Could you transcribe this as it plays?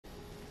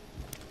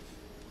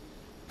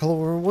Hello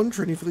everyone,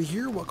 TrendyFlea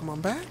here. Welcome on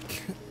back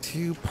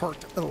to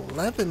part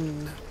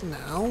 11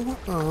 now.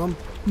 I'm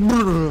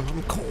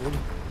cold.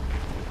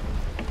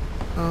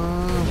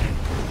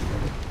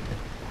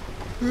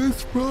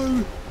 It's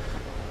fun.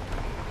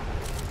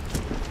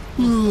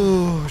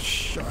 Oh,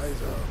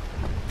 shiza.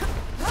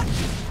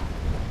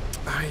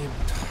 I am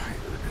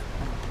tired.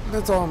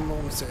 That's all I'm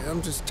going to say.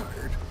 I'm just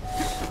tired.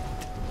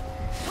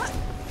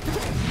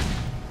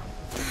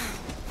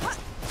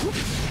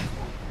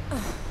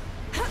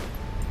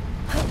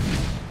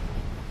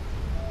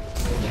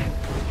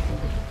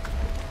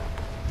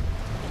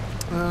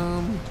 A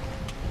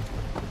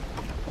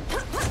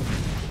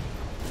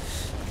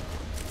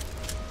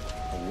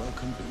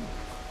welcome boon.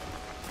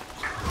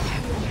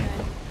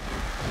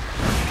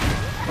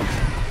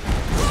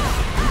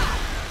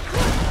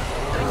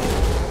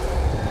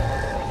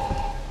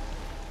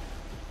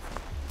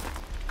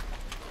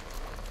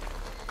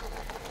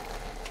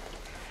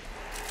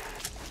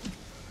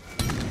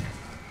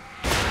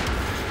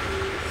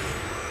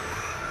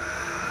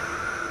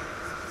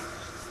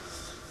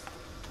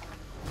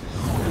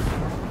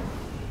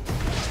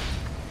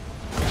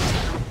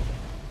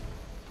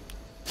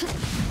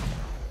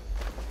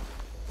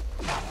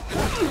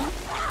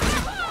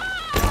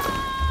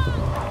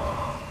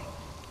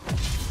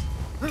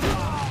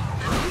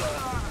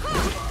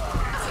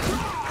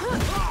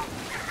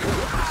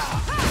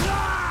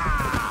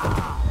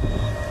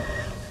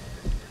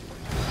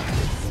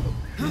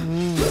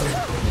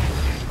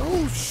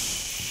 Oh,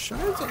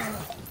 shiza.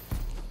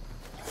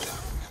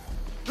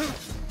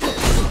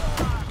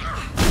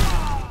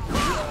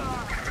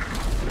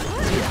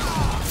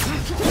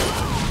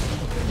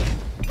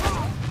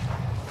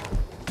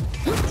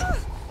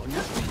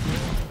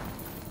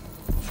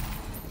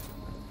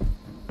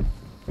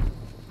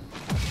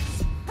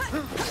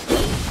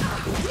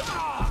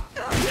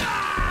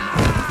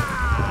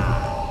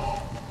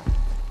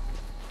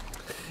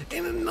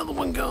 And another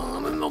one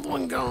gone, another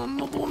one gone,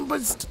 another one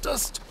bites to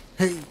dust.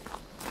 Hey.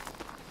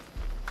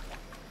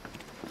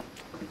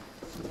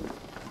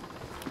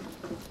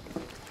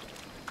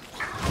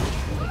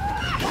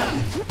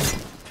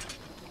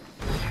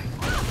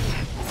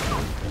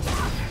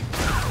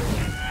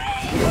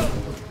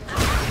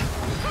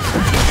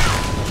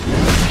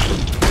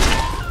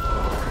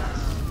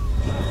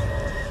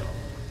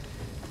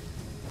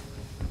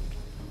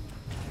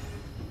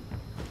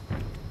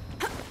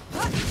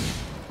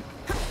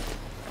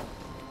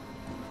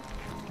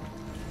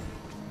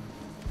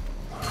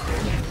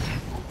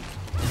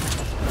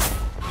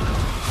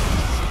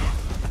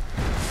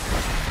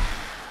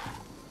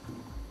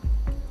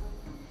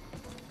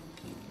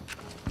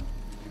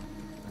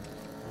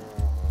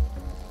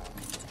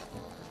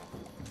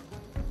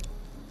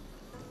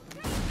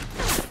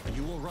 Are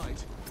you all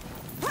right?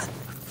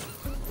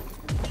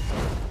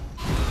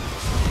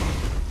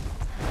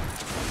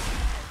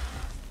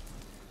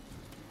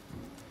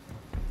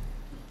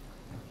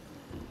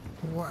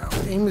 Wow,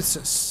 aim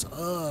assist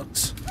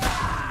sucks.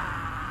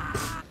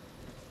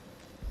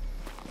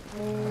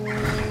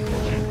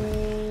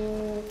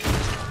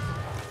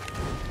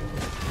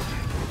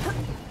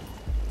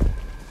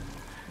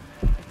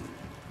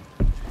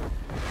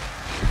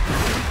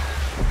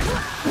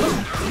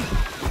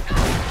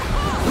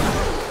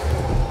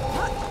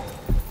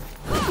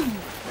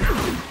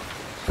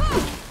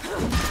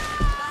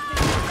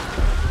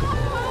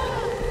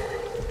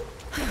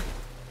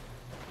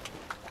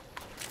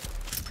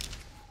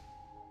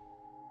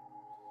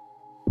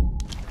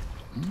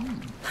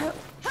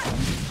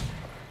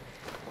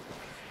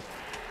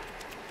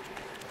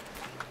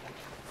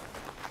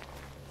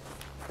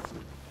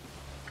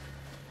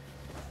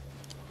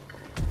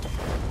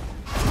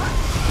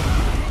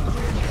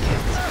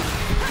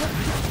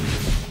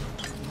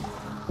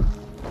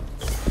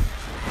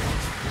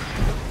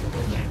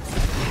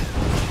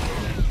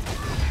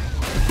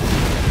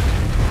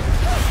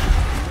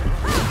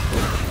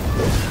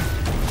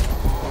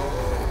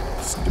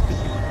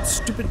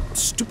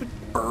 Stupid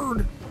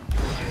bird.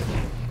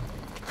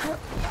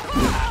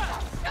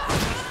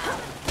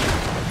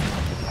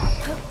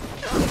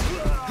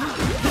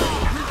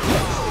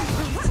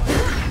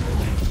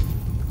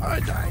 I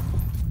died.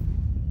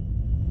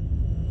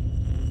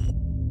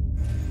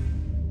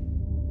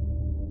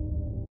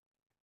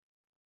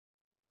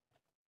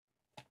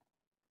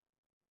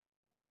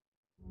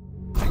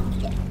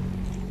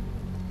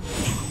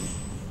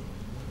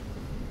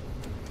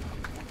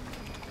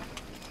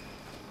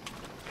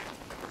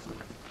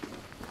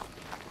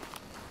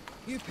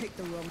 You picked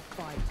the wrong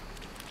fight.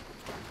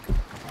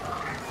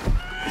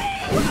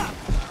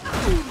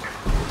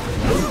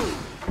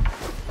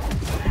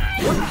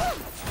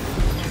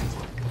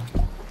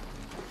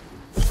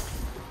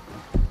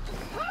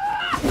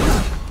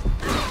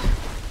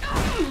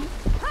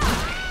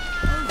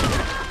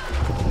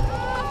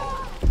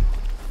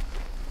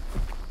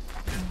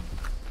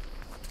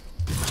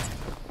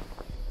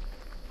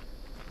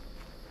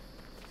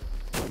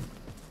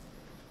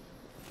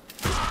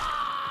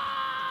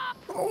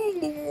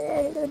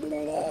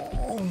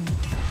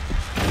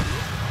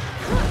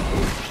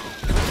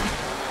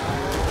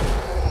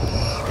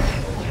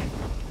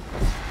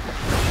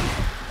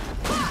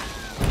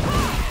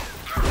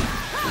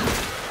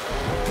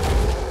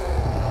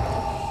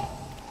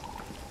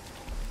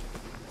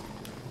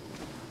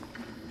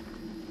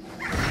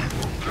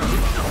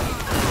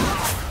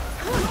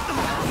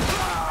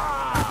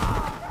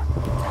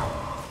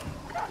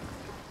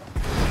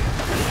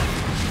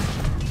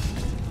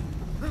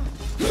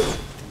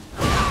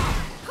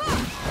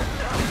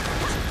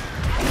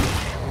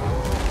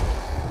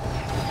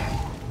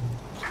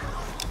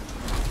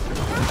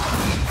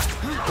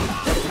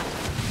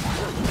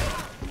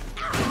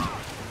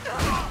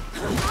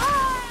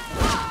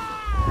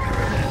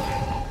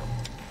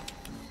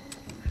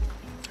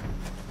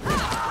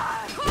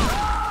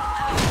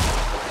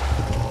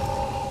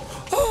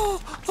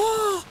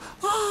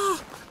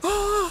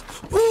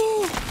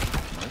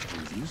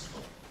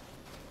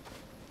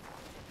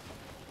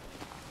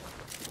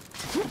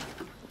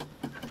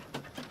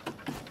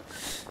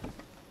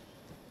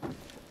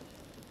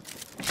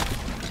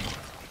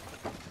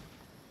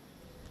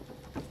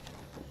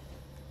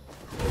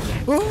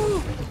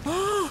 Oh!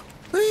 Ah!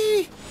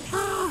 Me!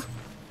 Ah!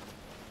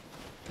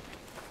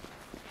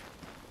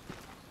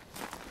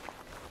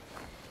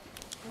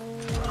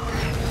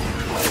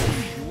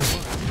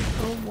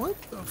 Oh, what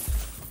the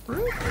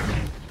frick?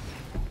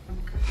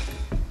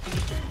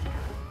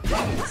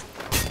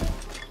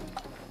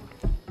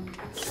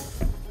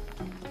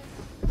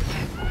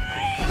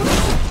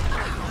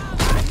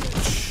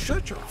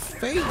 Shut your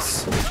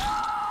face!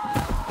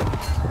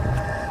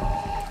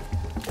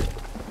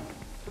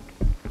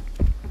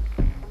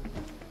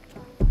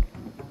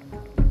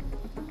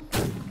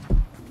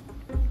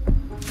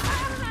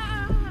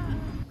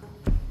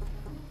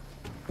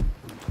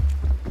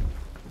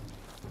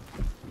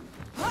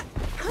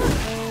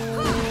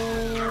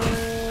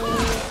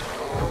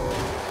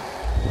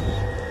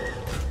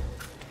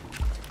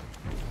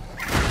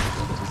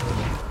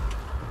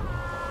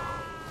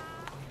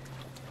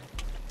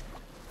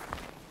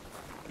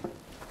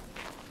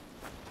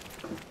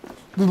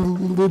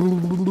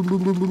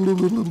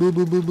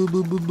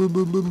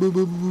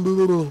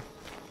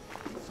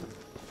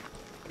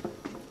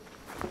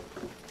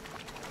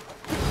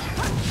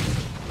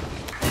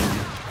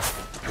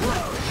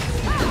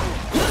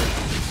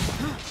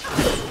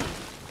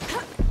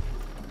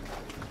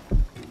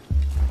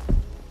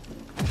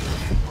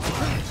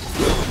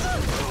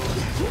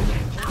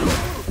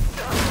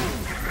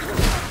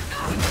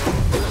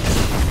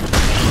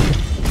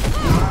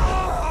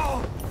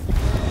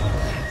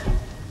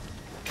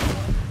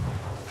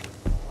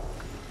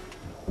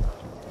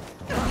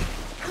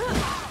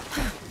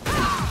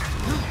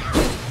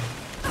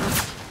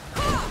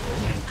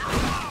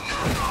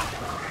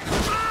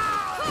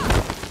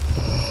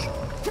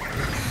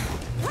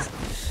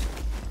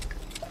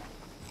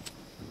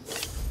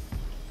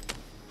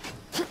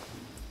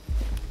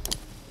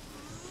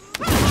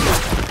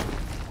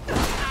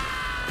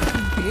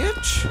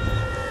 Bitch.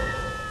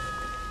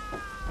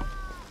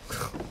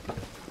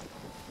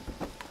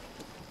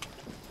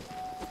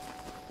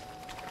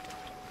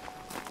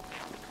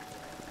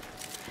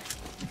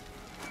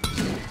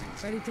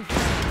 Ready to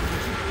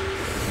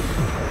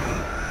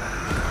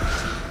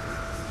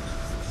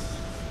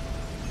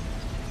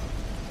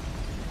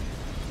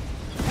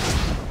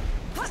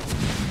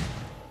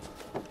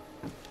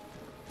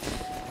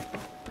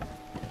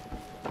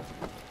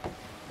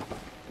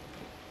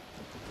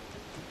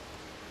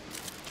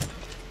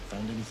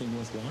Found anything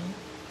worthwhile?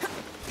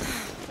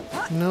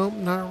 Nope,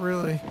 not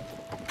really.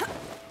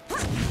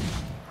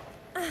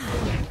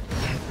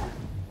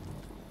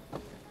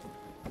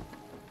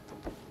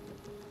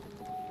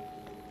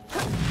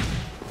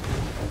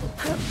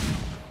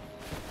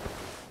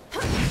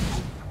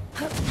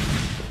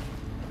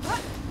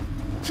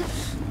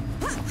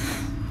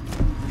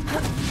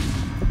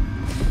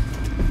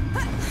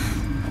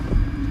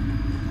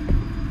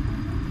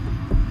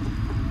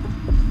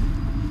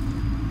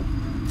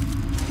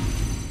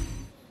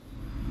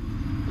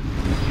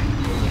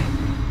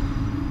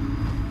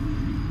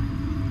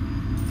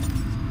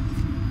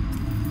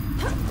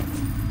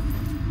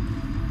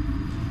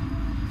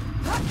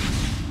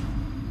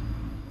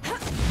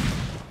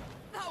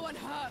 That one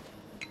hurt.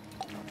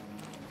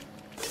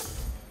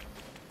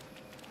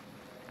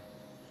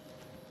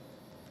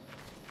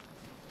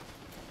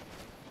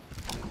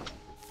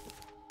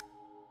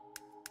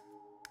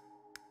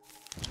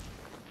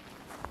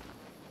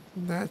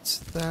 That's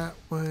that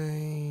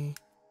way.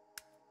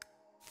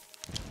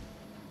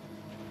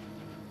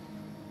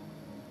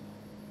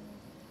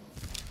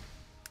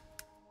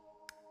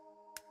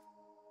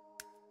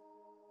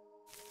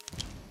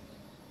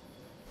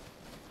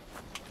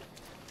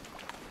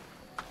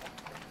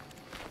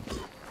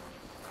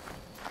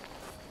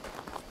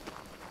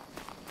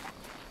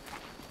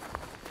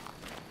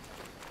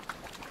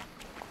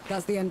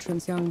 That's the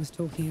entrance Young was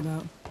talking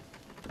about.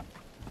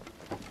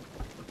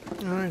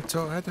 Alright,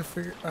 so I have to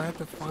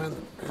find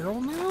the barrel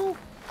now?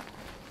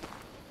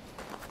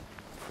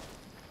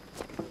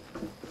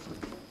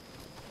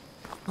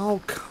 Oh,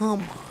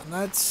 come on,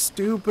 that's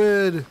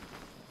stupid.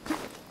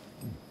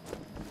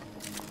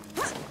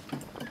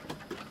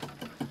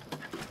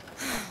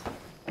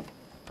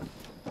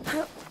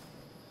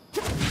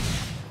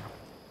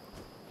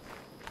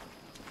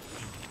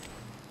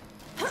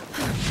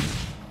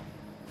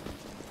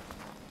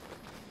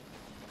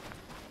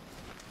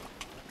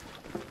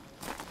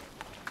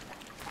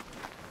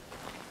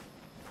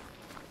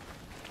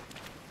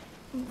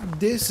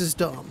 This is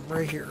dumb,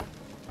 right here,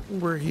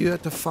 where you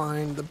have to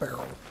find the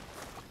barrel.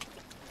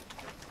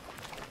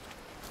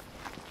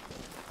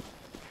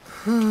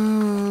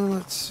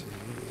 Let's see,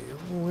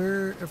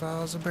 where, if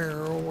I was a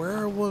barrel,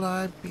 where would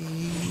I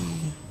be?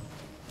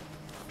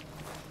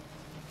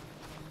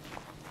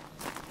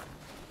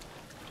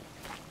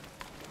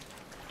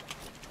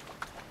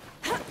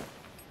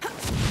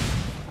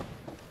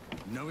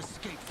 No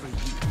escape for you.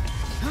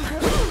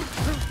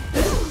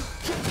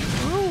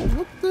 Oh,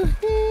 what the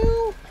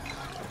hell?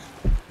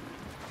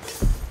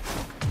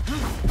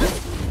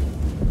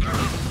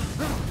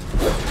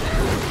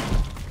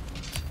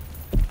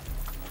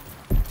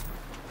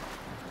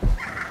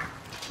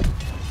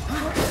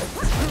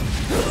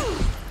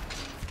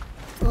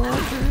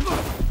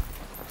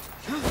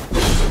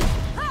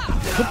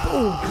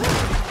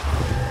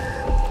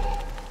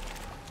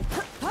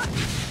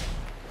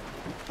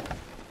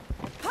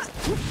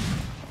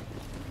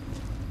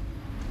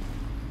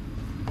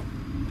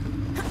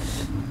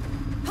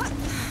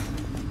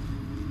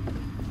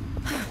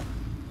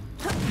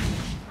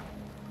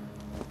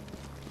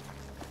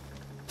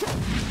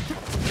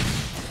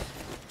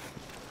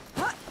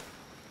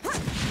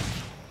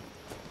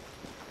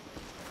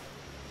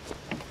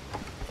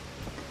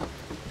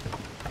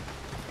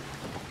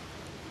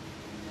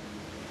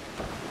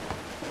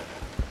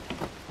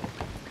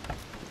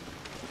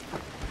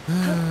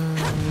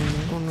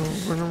 Gonna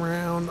run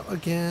around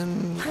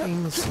again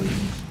aimlessly.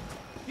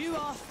 You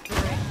are free.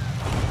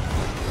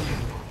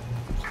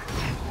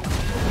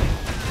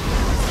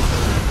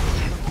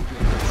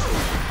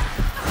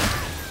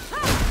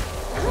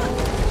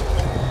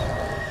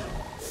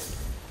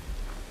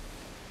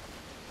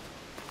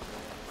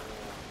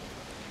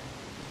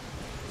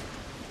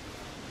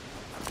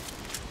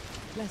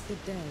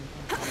 Blessed day.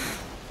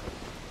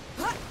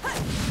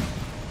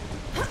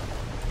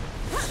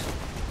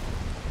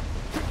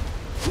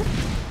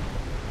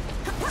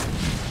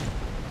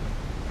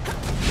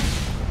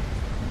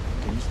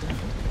 Can you stand?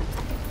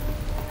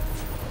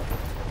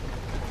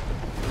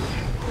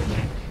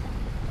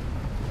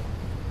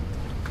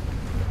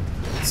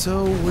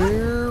 So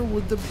where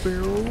would the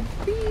barrel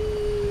be?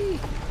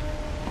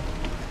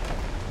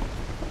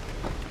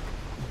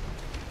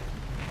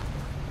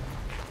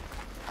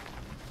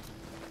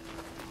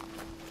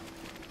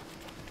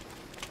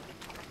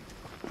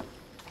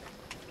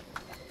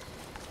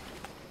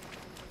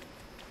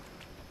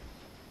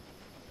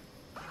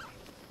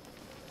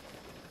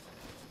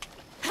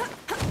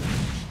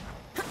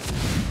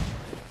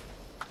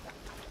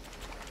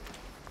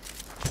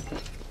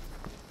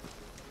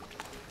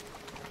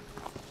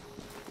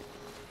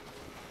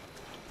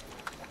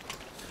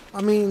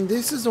 I mean,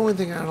 this is the only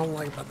thing I don't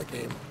like about the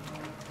game.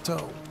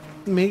 So,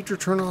 major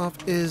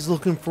turnoff is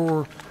looking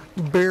for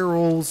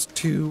barrels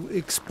to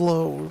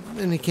explode,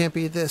 and it can't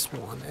be this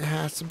one. It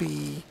has to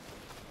be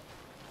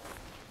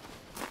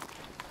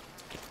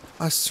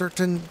a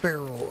certain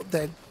barrel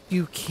that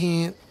you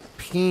can't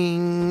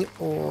ping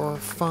or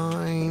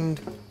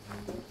find.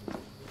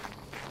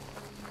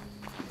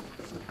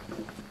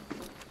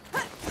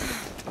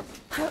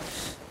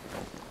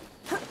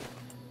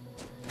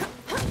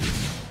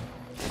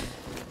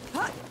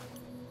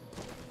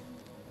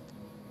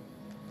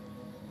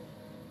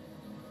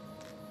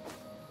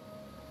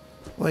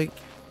 Like,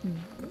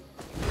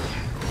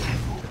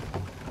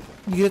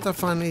 you have to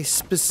find a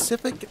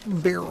specific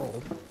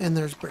barrel, and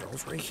there's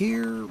barrels right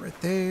here, right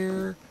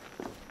there,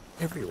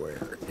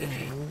 everywhere,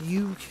 and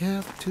you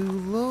have to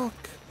look.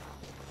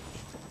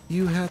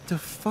 You have to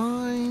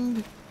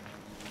find.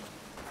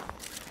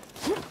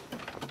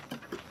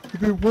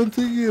 It'd be one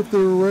thing if they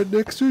were right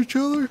next to each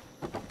other,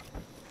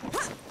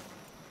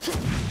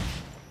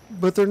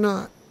 but they're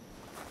not.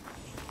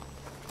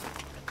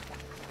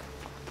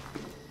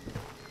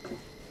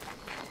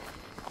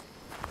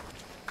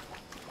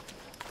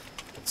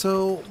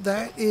 So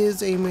that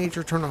is a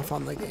major turnoff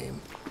on the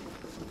game.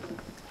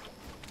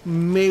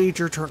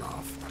 Major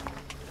turnoff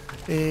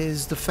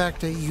is the fact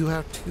that you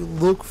have to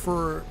look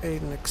for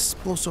an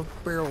explosive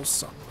barrel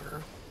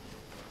somewhere.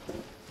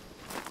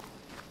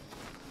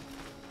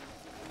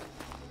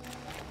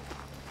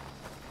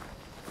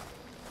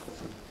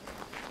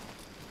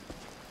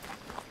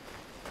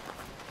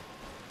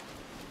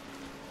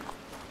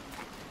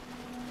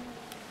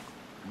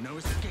 No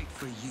escape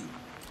for you.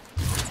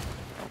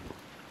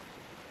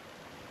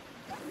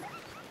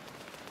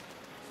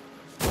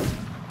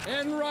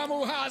 In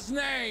Ramuha's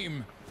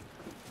name!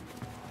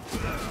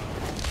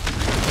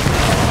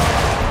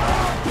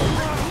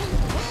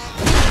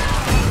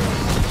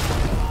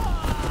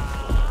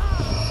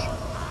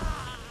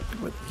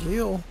 With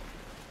heal.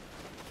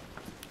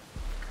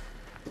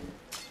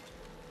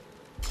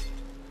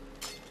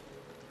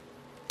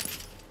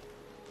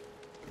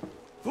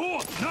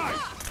 Oh, nice!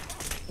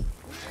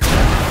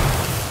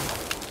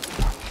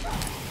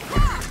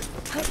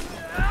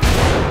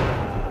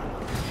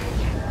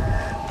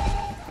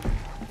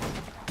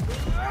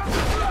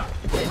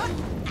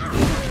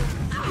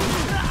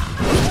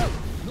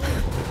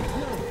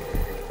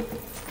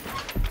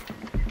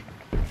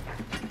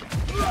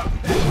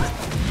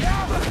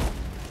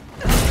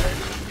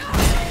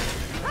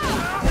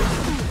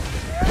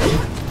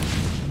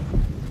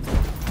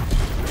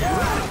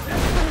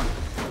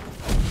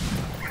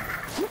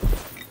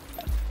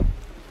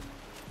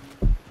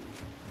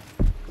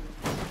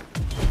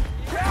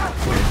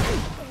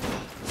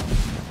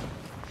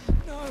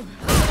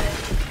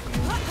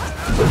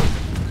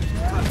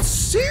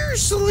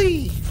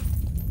 Seriously!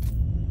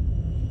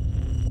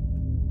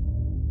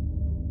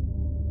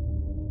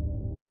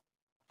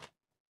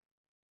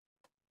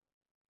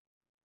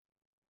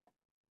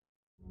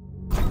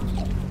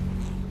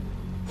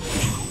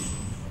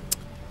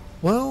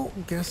 Well,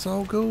 guess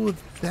I'll go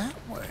that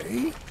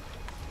way.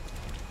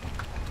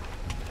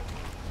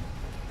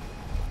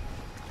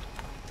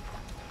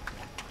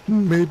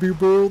 Maybe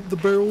the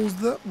barrel's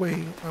that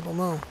way. I don't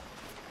know.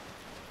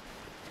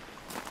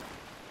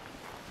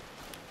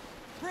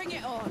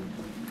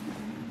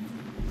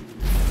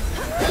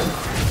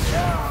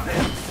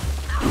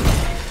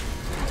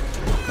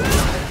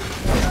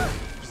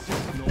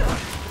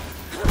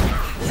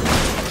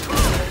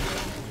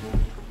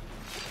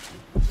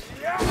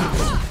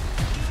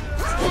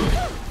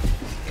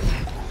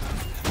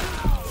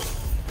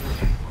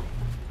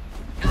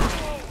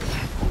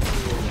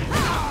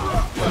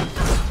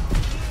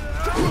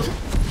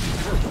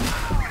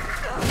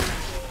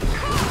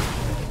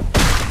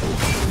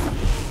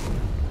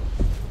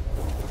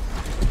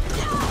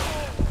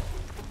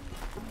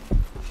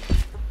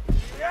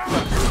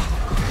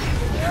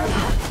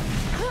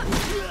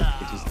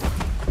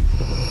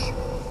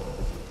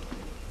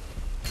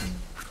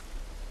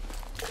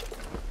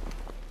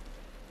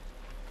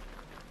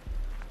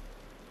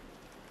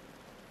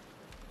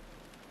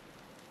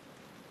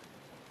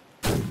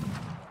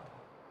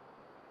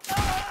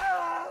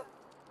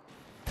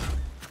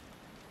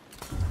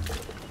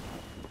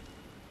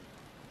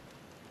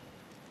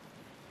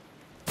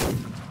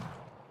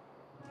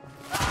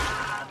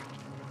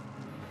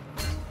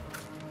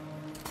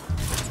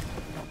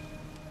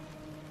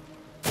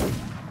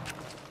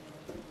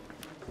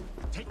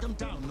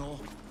 down, Nor. I'll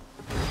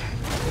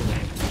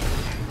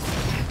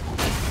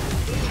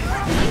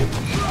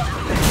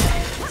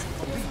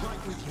be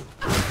right with you.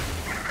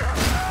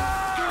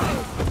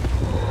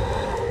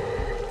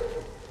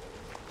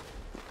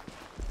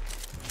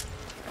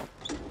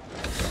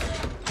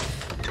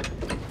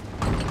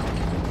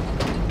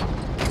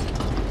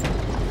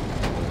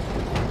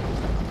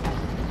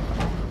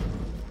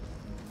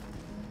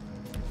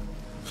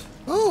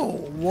 Oh,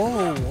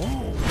 whoa,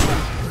 whoa.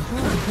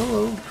 Oh,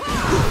 hello.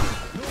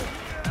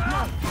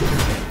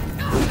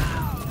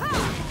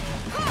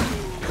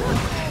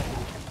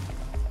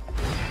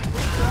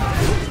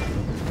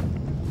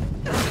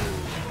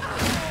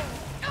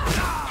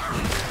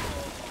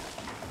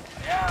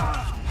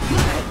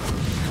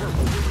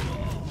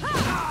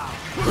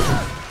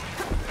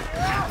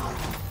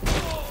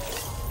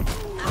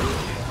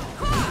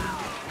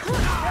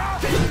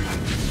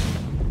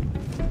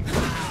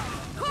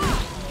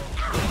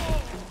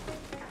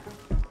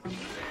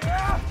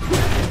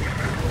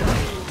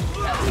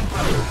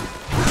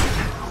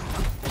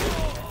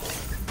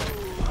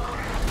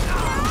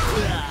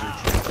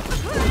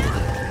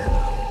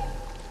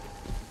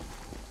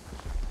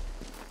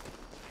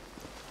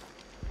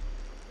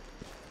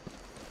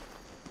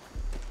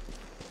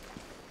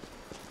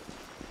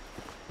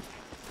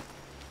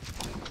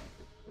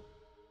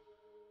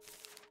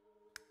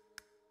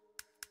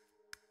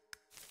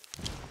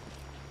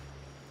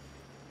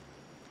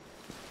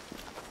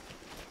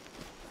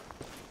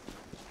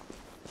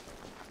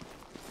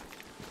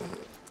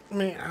 I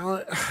mean,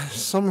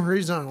 some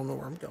reason I don't know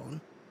where I'm going.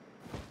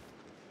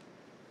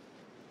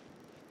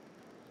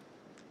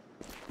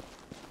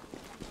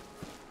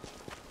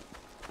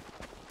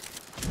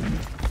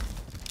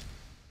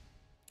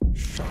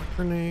 Shock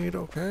grenade,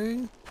 okay.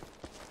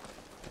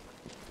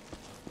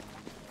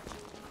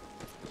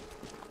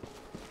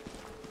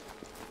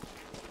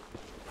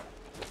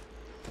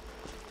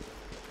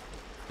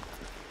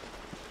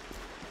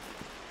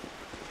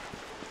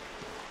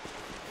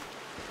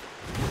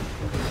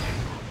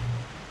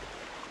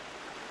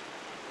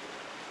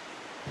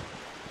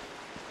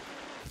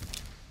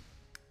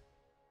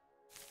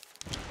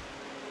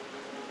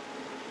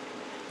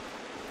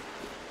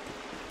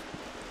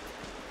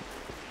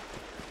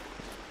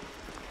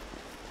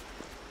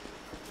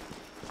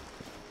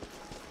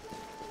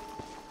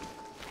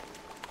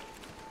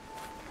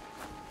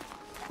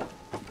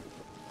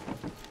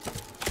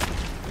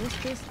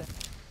 What's this then?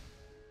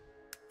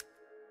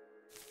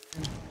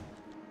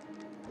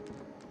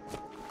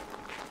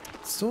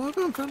 Still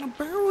haven't found a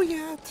barrel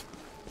yet.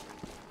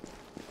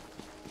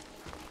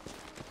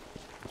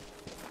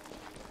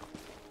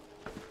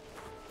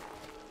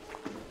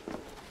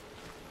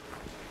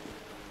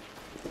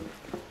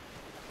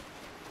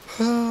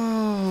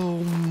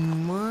 Oh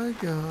my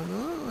god.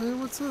 Oh, hey,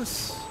 what's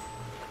this?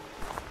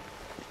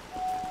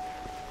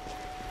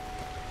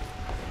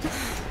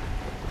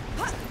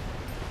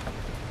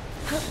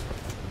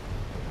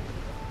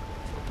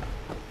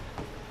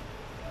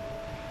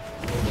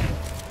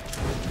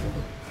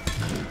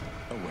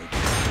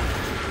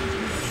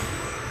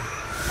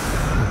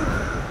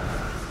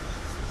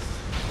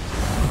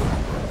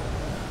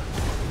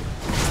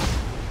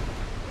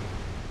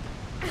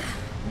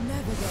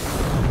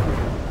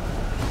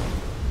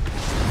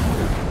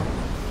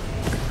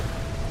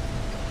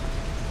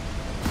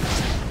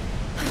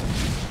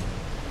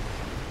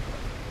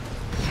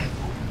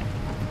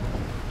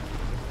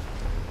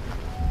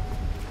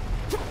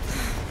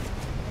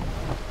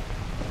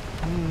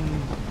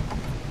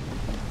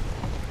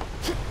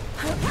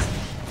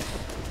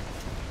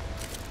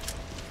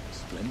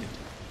 Splendid.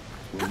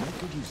 We'll make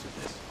good use of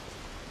this.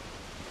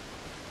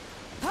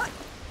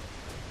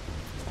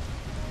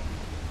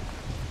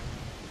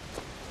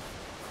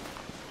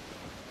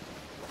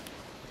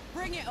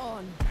 Bring it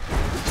on.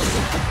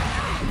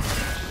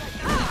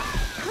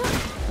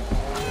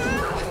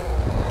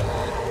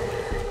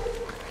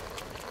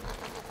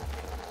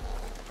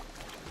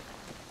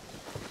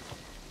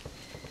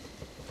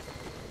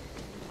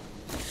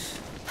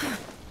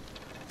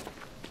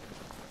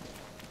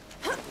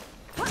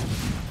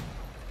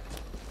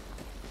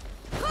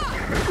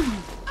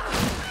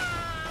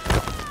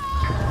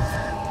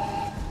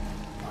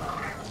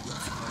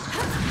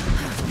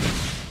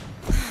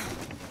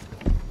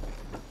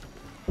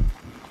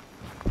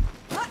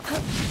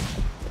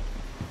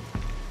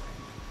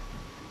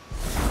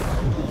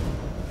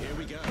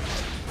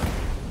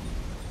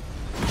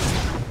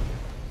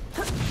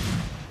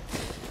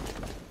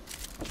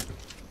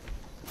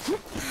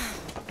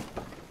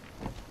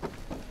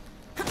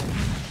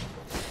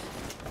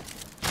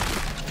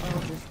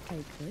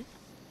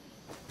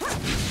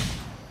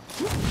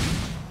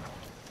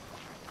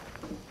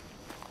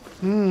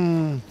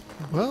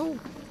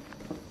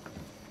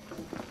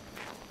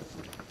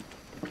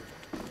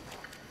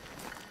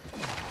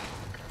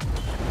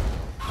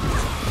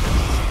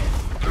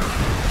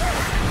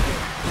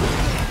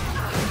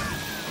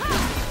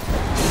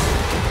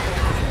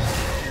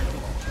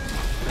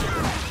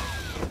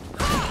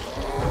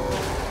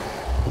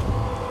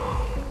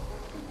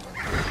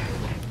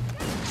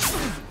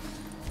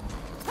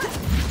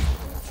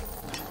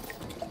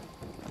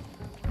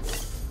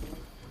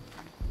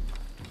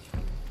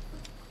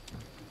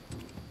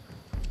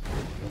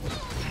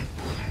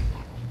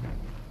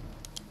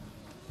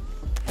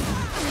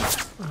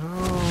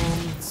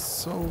 Oh, it's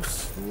so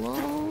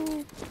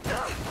slow.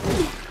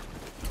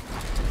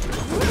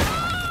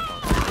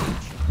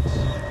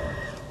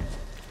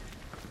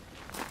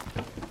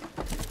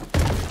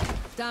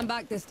 Stand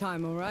back this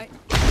time, all right?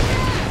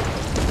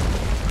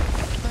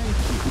 Thank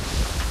you.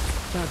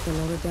 That's a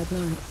lot of dead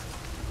knights.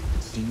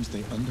 It seems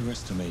they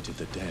underestimated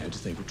the dead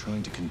they were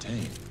trying to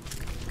contain.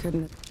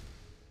 Couldn't it?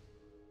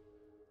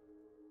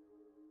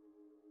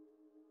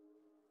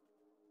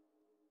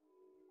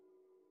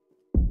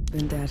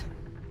 Been dead.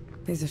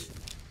 These are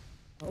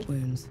shot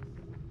wounds.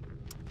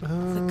 It's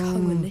a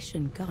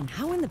coalition gun.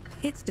 How in the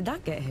pits did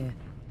that get here?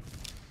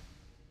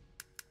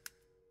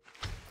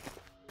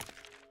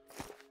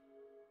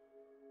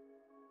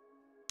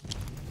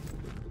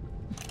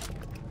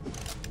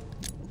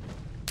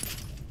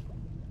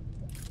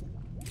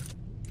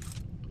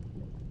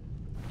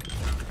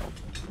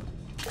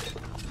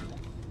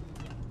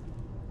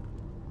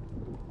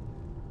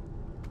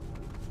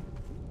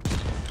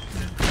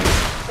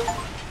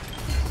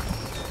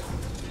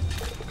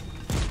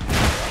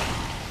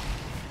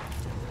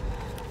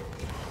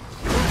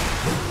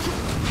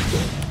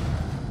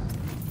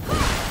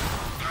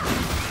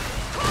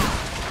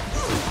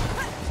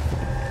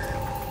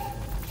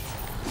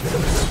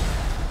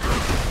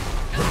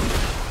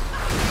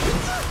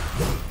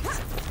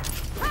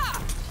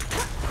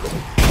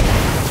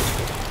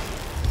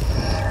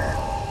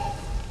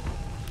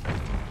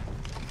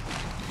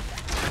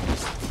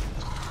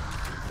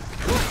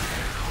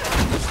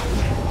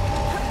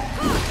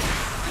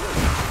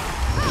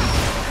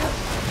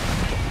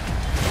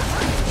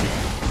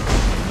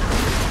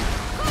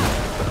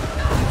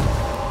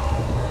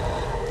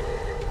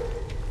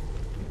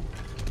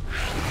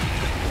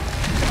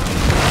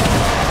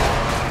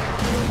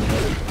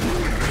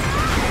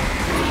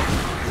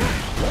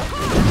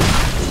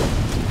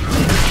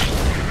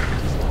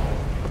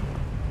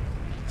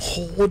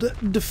 Hold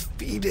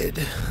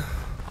defeated.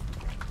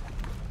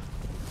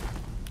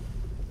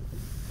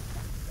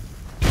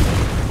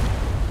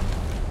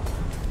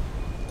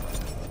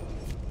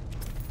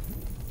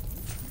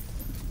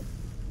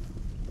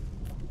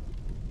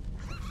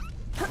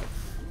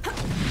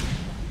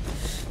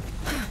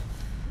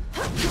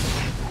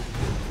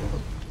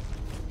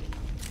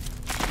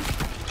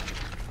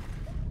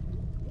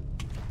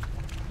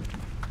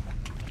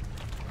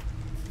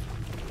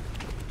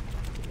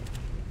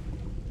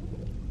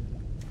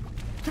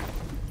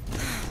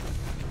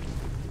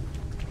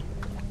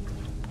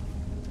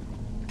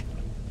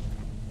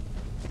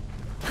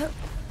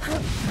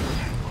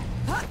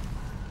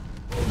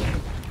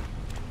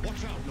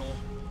 Watch out, Nor.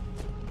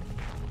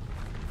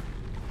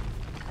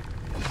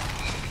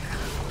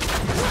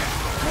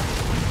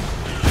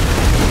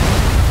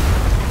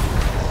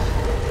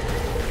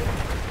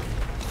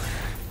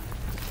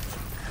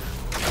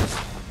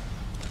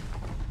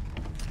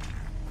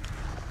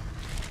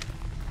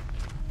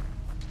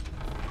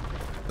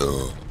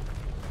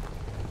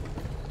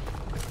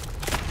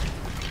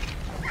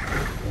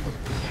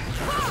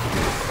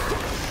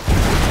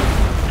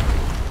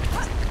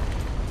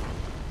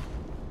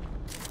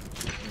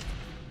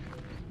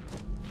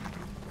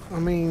 I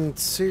mean,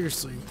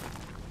 seriously.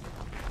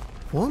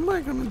 What am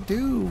I gonna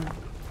do,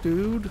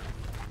 dude?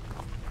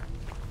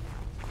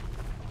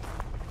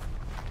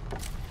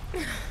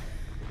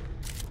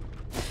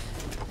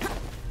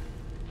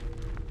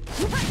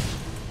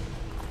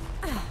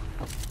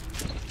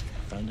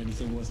 Found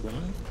anything worthwhile?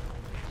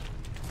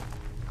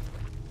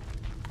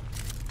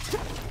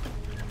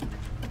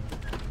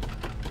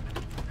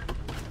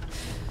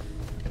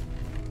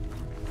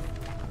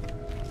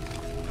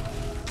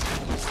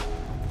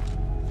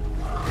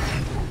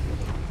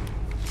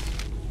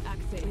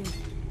 Axe it in.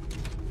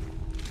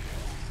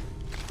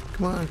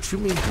 Come on, shoot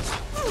me.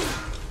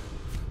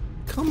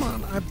 Come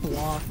on, I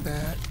blocked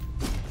that.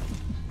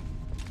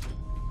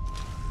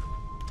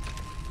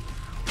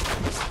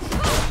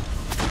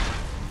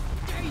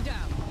 Stay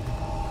down.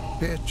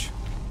 Bitch.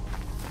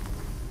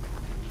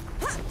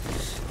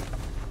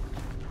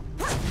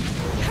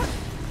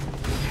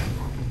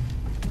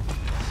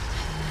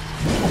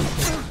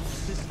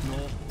 Assist,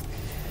 Nor.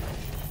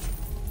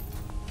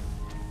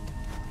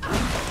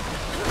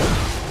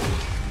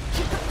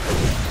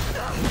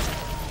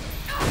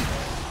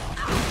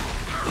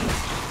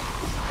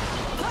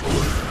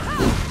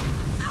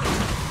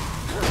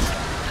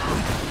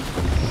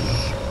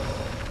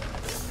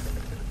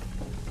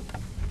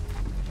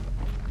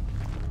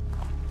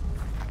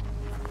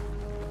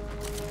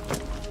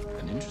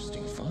 An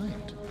interesting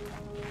find.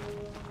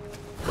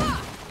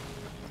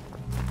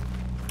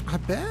 I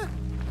bet.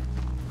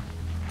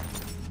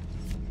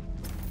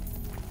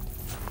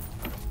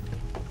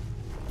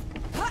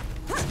 Odd.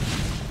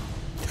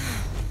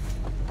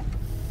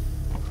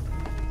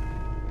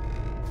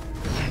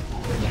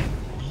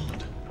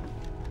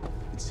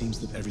 It seems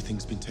that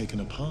everything's been taken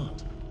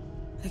apart.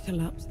 They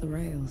collapsed the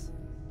rails.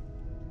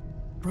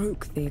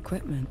 Broke the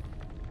equipment.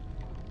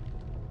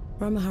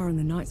 Ramahar and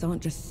the Knights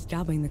aren't just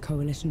stabbing the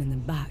Coalition in the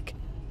back.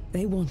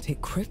 They want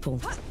it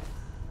crippled.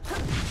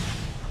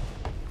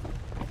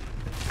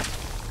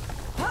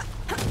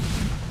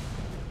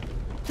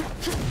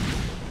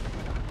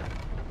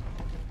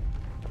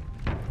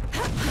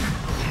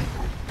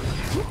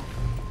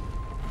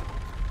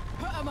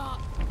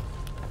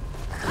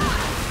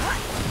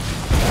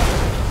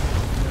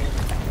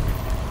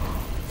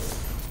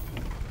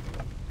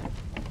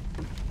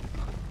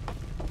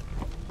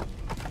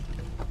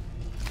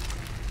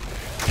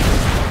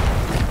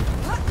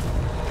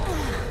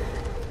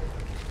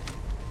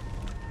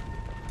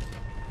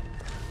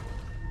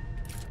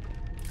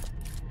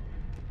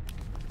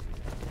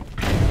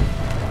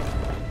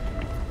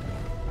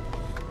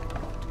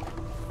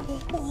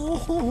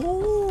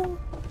 Oh.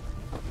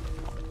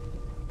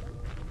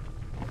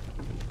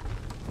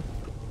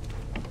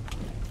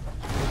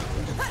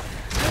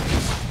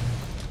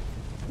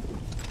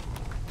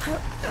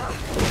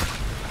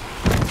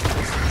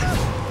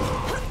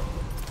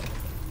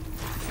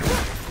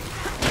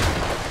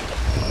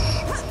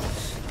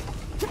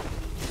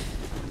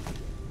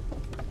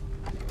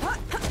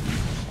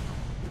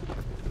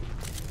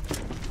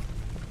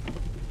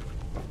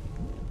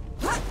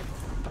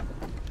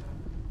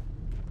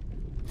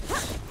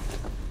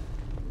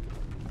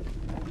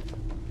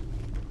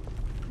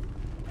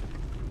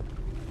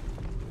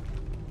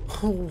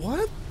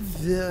 What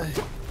the?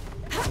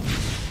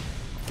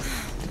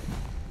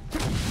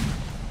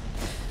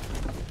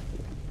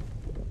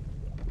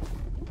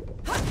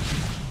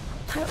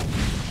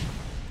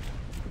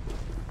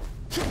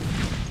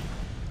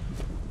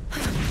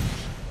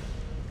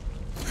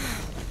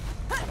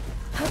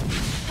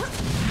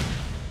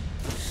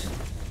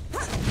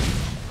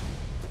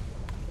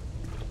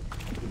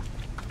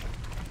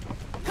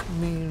 I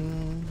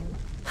mean,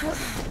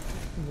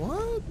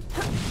 what?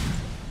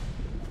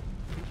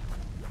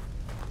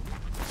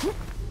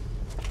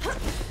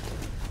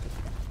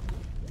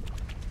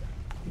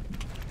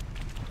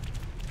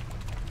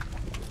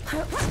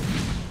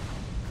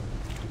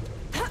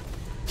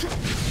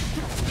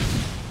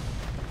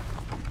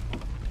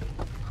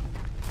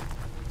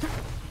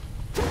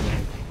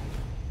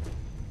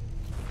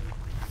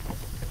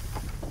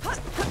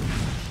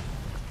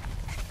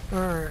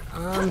 Alright,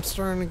 I'm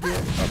starting to get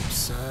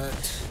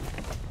upset.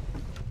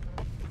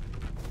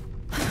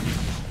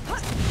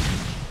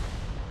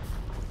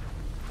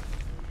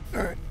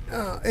 Alright,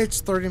 it's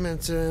 30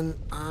 minutes in.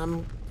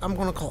 I'm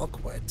gonna call it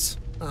quits.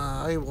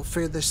 I will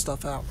figure this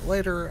stuff out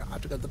later. I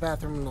have to go to the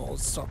bathroom and all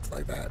stuff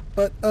like that.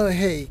 But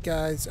hey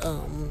guys,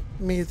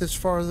 made it this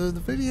far through the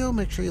video.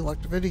 Make sure you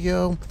like the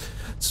video.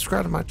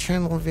 Subscribe to my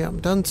channel if you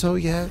haven't done so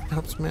yet. It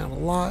helps me out a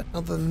lot.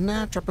 Other than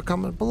that, drop a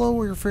comment below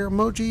or your favorite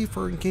emoji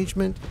for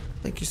engagement.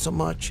 Thank you so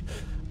much.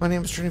 My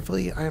name is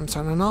TrendyFlea. I am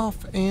signing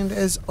off, and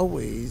as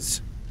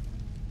always,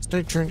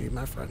 stay trendy,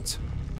 my friends.